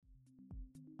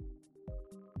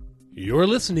You're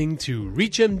listening to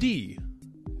ReachMD.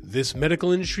 This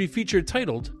medical industry feature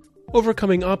titled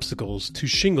Overcoming Obstacles to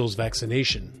Shingles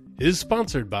Vaccination is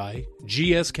sponsored by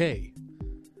GSK.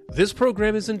 This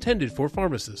program is intended for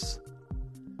pharmacists.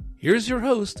 Here's your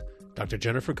host, Dr.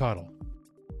 Jennifer Cottle.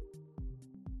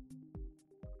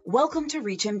 Welcome to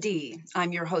ReachMD.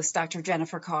 I'm your host, Dr.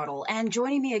 Jennifer Cottle, and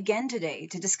joining me again today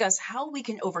to discuss how we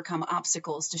can overcome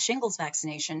obstacles to shingles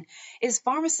vaccination is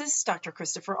pharmacist Dr.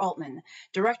 Christopher Altman,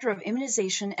 Director of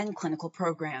Immunization and Clinical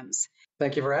Programs.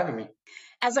 Thank you for having me.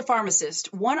 As a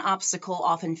pharmacist, one obstacle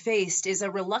often faced is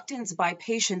a reluctance by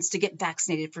patients to get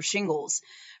vaccinated for shingles.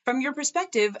 From your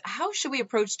perspective, how should we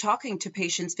approach talking to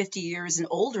patients 50 years and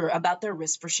older about their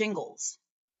risk for shingles?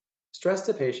 Stress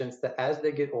to patients that as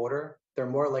they get older, they're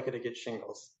more likely to get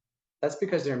shingles. That's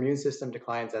because their immune system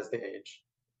declines as they age.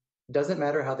 It doesn't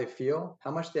matter how they feel,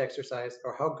 how much they exercise,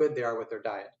 or how good they are with their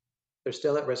diet. They're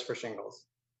still at risk for shingles.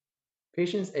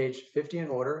 Patients aged 50 and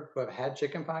older who have had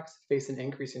chickenpox face an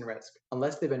increasing risk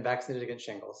unless they've been vaccinated against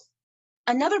shingles.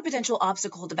 Another potential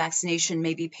obstacle to vaccination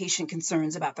may be patient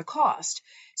concerns about the cost.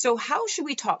 So how should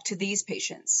we talk to these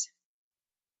patients?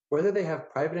 Whether they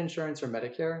have private insurance or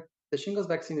Medicare, the shingles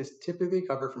vaccine is typically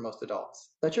covered for most adults.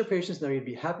 Let your patients know you'd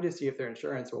be happy to see if their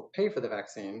insurance will pay for the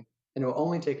vaccine, and it will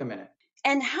only take a minute.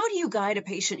 And how do you guide a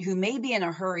patient who may be in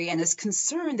a hurry and is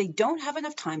concerned they don't have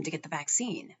enough time to get the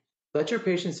vaccine? Let your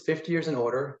patients 50 years and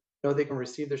older know they can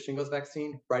receive their shingles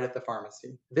vaccine right at the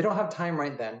pharmacy. If they don't have time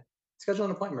right then, schedule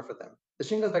an appointment for them. The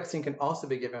shingles vaccine can also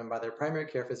be given by their primary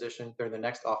care physician during the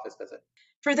next office visit.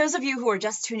 For those of you who are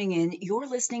just tuning in, you're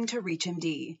listening to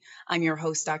ReachMD. I'm your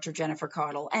host, Dr. Jennifer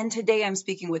Cottle, and today I'm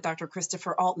speaking with Dr.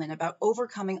 Christopher Altman about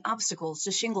overcoming obstacles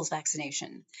to shingles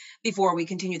vaccination. Before we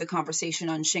continue the conversation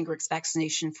on Shingrix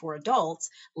vaccination for adults,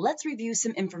 let's review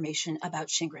some information about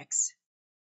Shingrix.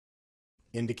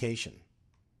 Indication: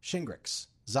 Shingrix,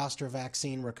 zoster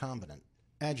vaccine recombinant,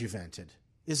 adjuvanted,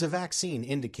 is a vaccine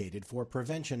indicated for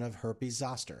prevention of herpes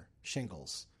zoster,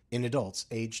 shingles, in adults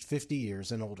aged 50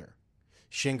 years and older.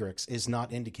 Shingrix is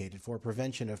not indicated for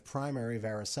prevention of primary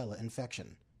varicella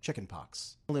infection,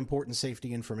 chickenpox. Important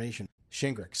safety information: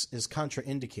 Shingrix is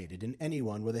contraindicated in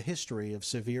anyone with a history of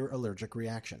severe allergic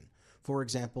reaction, for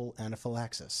example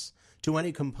anaphylaxis, to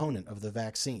any component of the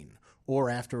vaccine, or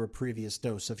after a previous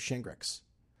dose of Shingrix.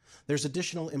 There's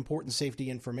additional important safety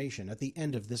information at the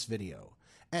end of this video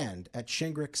and at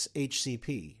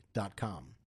shingrixhcp.com.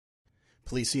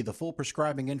 Please see the full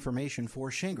prescribing information for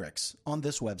Shingrix on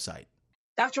this website.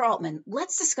 Dr. Altman,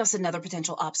 let's discuss another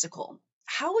potential obstacle.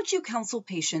 How would you counsel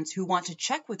patients who want to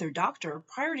check with their doctor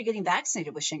prior to getting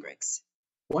vaccinated with Shingrix?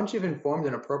 Once you've informed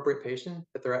an appropriate patient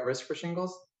that they're at risk for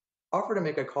shingles, offer to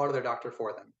make a call to their doctor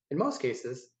for them. In most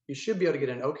cases, you should be able to get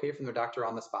an okay from their doctor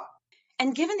on the spot.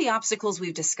 And given the obstacles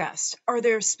we've discussed, are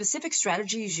there specific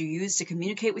strategies you use to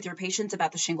communicate with your patients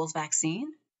about the shingles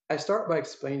vaccine? I start by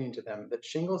explaining to them that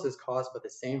shingles is caused by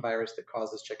the same virus that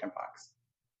causes chickenpox.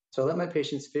 So I let my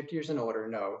patients 50 years and older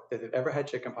know that if they've ever had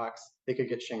chickenpox, they could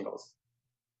get shingles.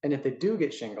 And if they do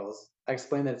get shingles, I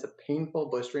explain that it's a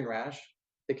painful blistering rash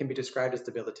that can be described as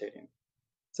debilitating.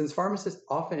 Since pharmacists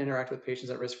often interact with patients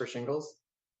at risk for shingles,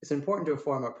 it's important to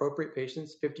inform appropriate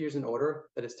patients 50 years and older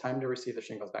that it's time to receive the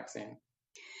shingles vaccine.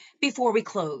 Before we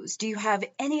close, do you have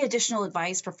any additional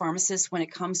advice for pharmacists when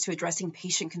it comes to addressing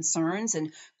patient concerns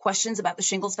and questions about the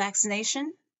shingles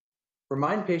vaccination?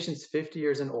 Remind patients 50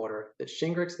 years and older that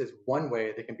Shingrix is one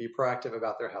way they can be proactive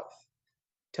about their health.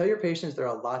 Tell your patients there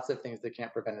are lots of things they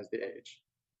can't prevent as they age,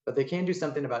 but they can do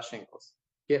something about shingles.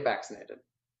 Get vaccinated.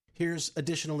 Here's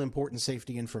additional important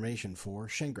safety information for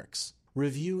Shingrix.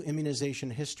 Review immunization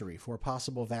history for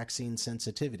possible vaccine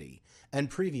sensitivity and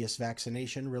previous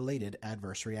vaccination-related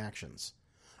adverse reactions.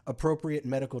 Appropriate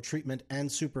medical treatment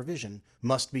and supervision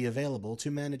must be available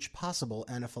to manage possible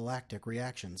anaphylactic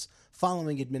reactions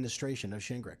following administration of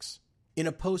Shingrix. In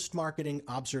a post-marketing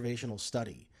observational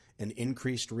study, an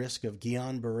increased risk of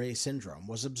Guillain-Barré syndrome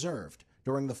was observed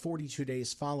during the 42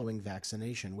 days following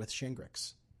vaccination with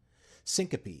Shingrix.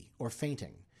 Syncope, or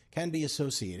fainting, can be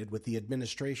associated with the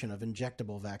administration of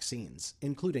injectable vaccines,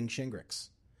 including Shingrix.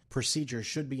 Procedures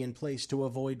should be in place to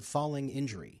avoid falling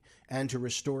injury and to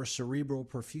restore cerebral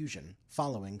perfusion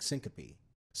following syncope.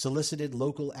 Solicited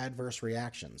local adverse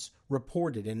reactions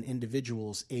reported in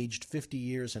individuals aged 50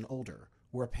 years and older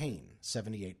were pain,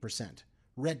 78%,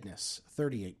 redness,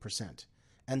 38%,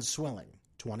 and swelling,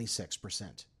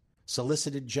 26%.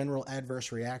 Solicited general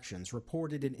adverse reactions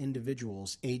reported in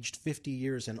individuals aged 50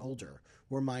 years and older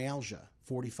were myalgia,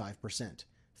 45%,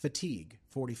 fatigue,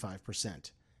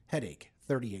 45%, headache,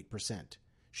 38%,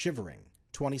 shivering,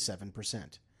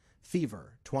 27%,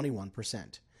 fever,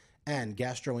 21%, and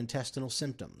gastrointestinal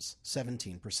symptoms,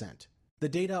 17%. The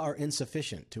data are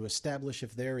insufficient to establish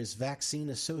if there is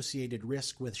vaccine-associated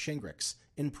risk with Shingrix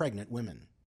in pregnant women.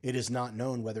 It is not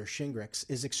known whether Shingrix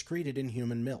is excreted in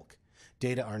human milk.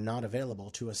 Data are not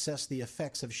available to assess the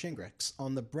effects of Shingrix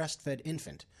on the breastfed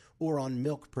infant or on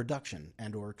milk production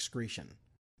and/or excretion.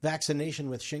 Vaccination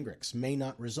with Shingrix may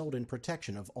not result in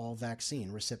protection of all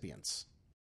vaccine recipients.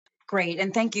 Great,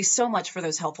 and thank you so much for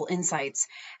those helpful insights.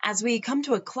 As we come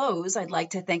to a close, I'd like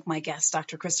to thank my guest,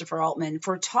 Dr. Christopher Altman,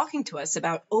 for talking to us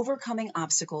about overcoming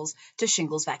obstacles to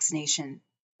shingles vaccination.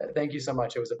 Thank you so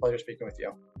much. It was a pleasure speaking with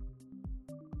you.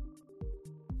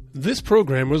 This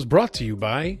program was brought to you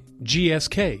by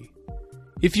GSK.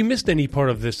 If you missed any part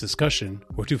of this discussion,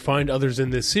 or to find others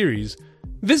in this series,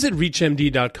 visit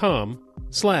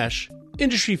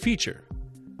reachmd.com/industry feature.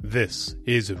 This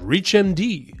is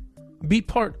ReachMD. Be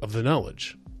part of the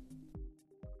knowledge.